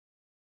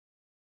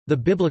The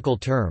biblical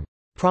term,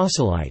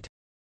 proselyte,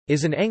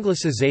 is an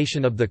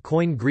anglicization of the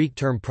Koine Greek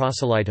term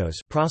proselytos,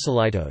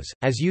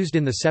 as used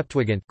in the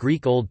Septuagint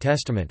Greek Old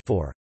Testament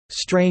for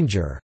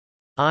stranger,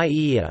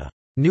 i.e. a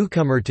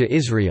newcomer to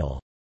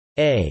Israel,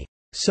 a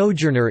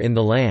sojourner in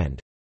the land,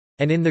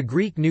 and in the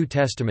Greek New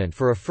Testament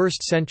for a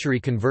first-century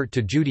convert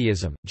to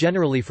Judaism,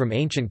 generally from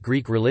ancient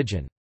Greek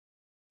religion.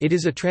 It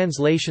is a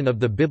translation of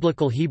the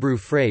biblical Hebrew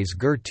phrase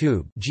ger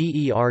tub,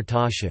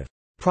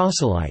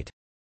 proselyte.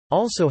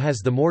 Also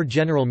has the more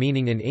general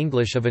meaning in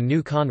English of a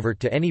new convert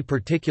to any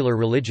particular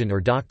religion or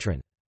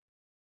doctrine.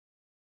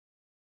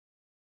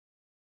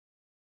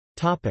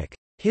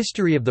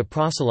 History of the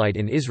proselyte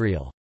in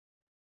Israel.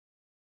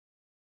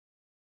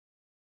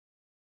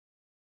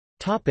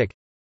 The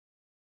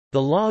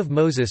Law of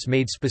Moses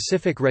made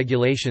specific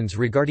regulations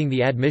regarding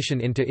the admission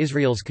into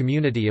Israel's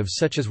community of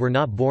such as were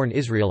not born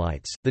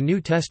Israelites. The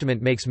New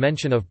Testament makes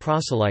mention of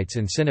proselytes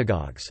in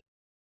synagogues.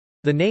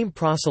 The name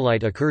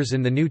proselyte occurs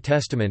in the New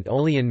Testament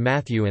only in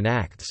Matthew and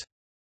Acts.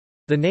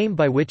 The name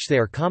by which they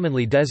are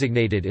commonly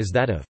designated is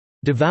that of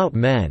devout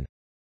men,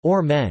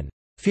 or men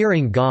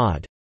fearing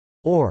God,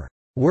 or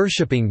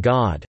worshipping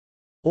God,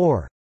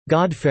 or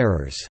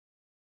God-fearers.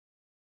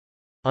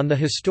 On the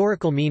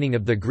historical meaning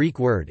of the Greek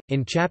word,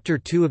 in Chapter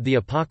 2 of the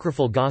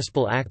apocryphal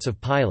Gospel Acts of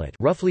Pilate,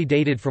 roughly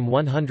dated from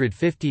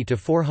 150 to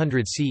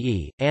 400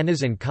 CE,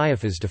 Annas and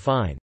Caiaphas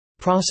define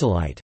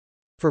proselyte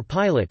for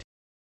Pilate.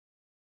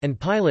 And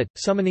Pilate,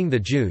 summoning the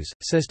Jews,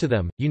 says to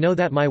them, "You know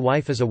that my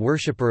wife is a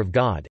worshipper of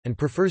God, and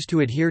prefers to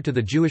adhere to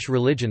the Jewish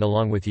religion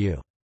along with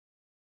you."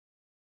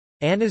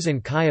 Annas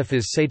and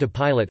Caiaphas say to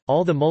Pilate,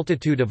 "All the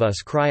multitude of us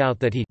cry out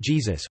that he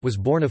Jesus was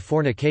born of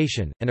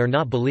fornication, and are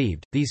not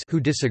believed. These who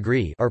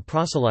disagree are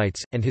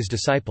proselytes, and his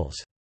disciples."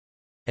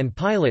 And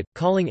Pilate,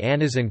 calling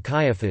Annas and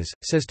Caiaphas,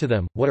 says to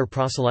them, "What are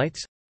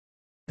proselytes?"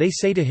 They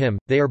say to him,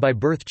 "They are by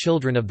birth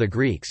children of the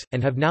Greeks,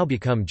 and have now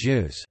become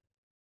Jews."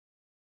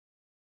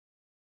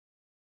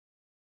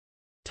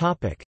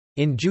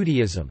 In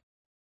Judaism.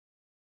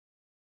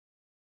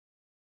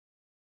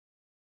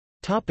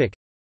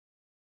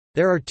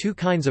 There are two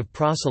kinds of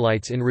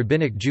proselytes in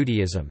Rabbinic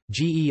Judaism,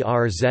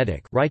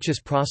 ger righteous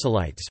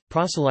proselytes,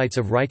 proselytes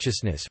of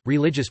righteousness,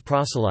 religious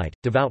proselyte,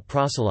 devout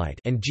proselyte,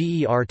 and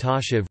ger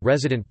tashiv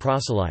resident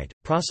proselyte,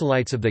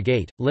 proselytes of the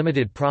gate,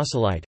 limited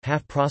proselyte,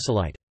 half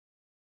proselyte.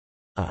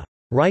 A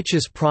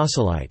righteous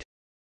proselyte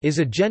is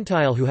a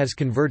Gentile who has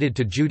converted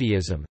to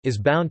Judaism, is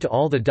bound to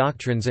all the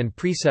doctrines and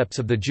precepts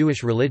of the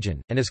Jewish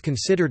religion, and is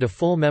considered a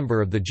full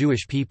member of the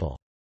Jewish people.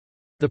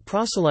 The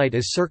proselyte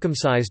is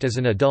circumcised as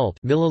an adult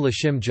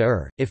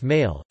if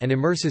male, and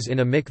immerses in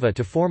a mikveh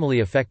to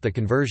formally effect the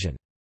conversion.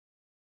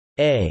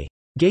 A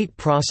gate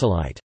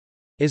proselyte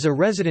is a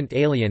resident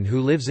alien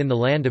who lives in the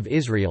land of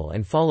Israel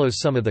and follows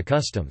some of the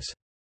customs.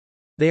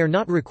 They are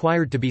not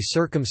required to be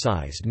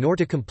circumcised nor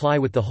to comply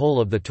with the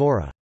whole of the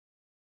Torah.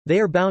 They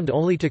are bound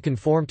only to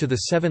conform to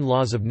the 7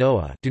 laws of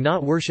Noah: do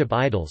not worship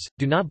idols,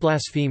 do not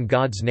blaspheme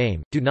God's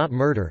name, do not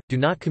murder, do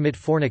not commit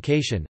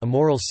fornication,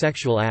 immoral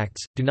sexual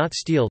acts, do not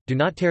steal, do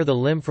not tear the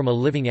limb from a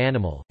living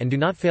animal, and do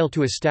not fail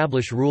to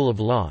establish rule of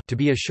law, to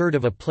be assured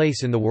of a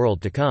place in the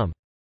world to come.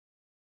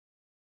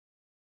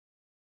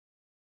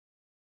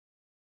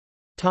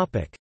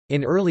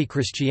 In early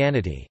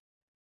Christianity.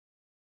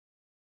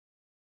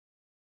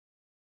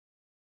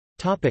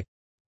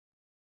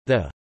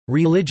 The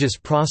religious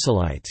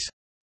proselytes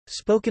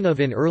spoken of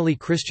in early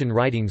Christian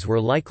writings were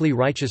likely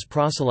righteous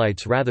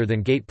proselytes rather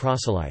than gate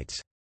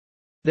proselytes.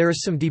 There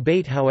is some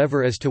debate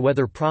however as to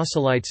whether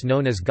proselytes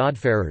known as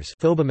God-fearers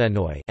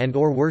and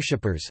or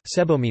worshippers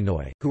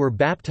who were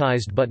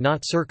baptized but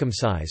not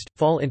circumcised,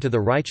 fall into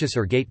the righteous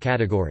or gate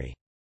category.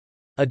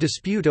 A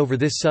dispute over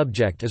this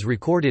subject is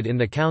recorded in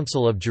the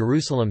Council of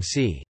Jerusalem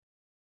c.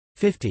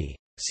 50.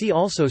 See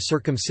also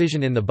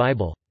circumcision in the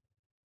Bible.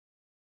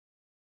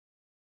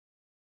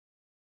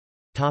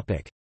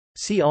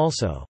 See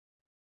also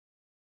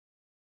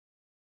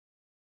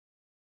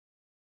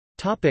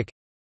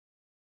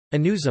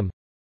Anusim,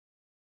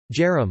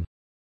 Jerem,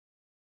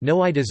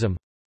 Noidism,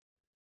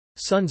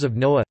 Sons of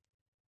Noah.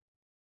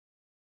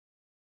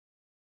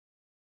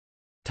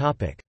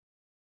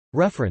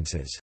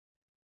 References.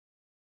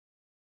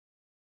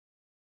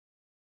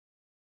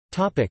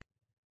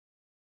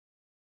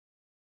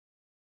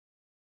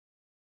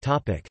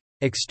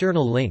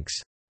 External links.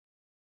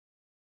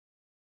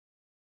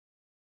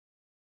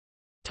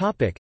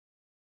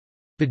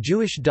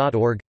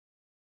 TheJewish.org,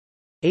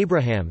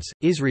 Abrahams,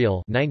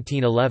 Israel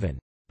 1911.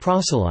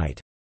 Proselyte.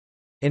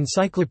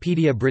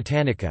 Encyclopædia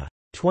Britannica.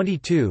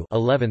 22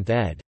 11th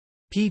ed.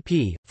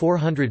 pp.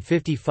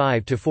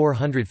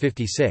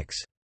 455–456.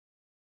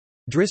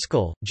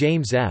 Driscoll,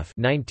 James F.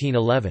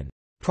 1911.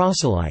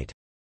 Proselyte.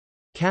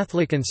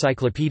 Catholic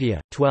Encyclopedia,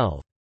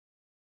 12.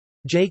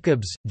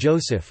 Jacobs,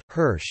 Joseph,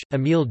 Hirsch,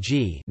 Emil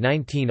G.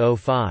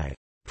 1905.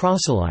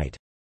 Proselyte.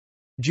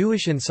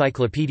 Jewish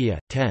Encyclopedia,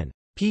 10.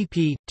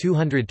 pp.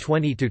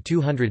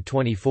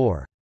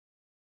 220–224.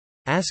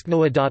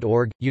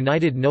 AskNoah.org,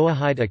 United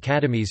Noahide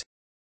Academies,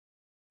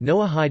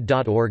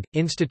 Noahide.org,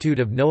 Institute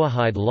of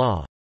Noahide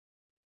Law,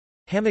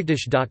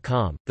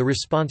 Hamagdash.com, The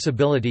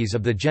Responsibilities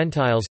of the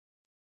Gentiles.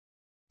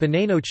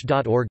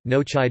 Benanoch.org,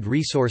 Nochide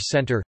Resource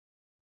Center.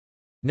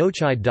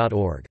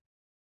 Nochide.org.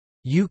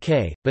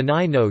 UK,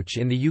 Benai Noach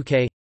in the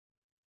UK.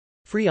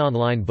 Free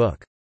online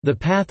book, The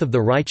Path of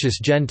the Righteous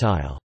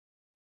Gentile.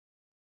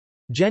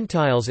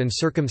 Gentiles and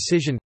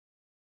Circumcision.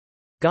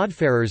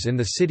 Godfarers in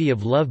the City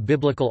of Love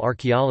Biblical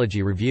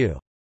Archaeology Review.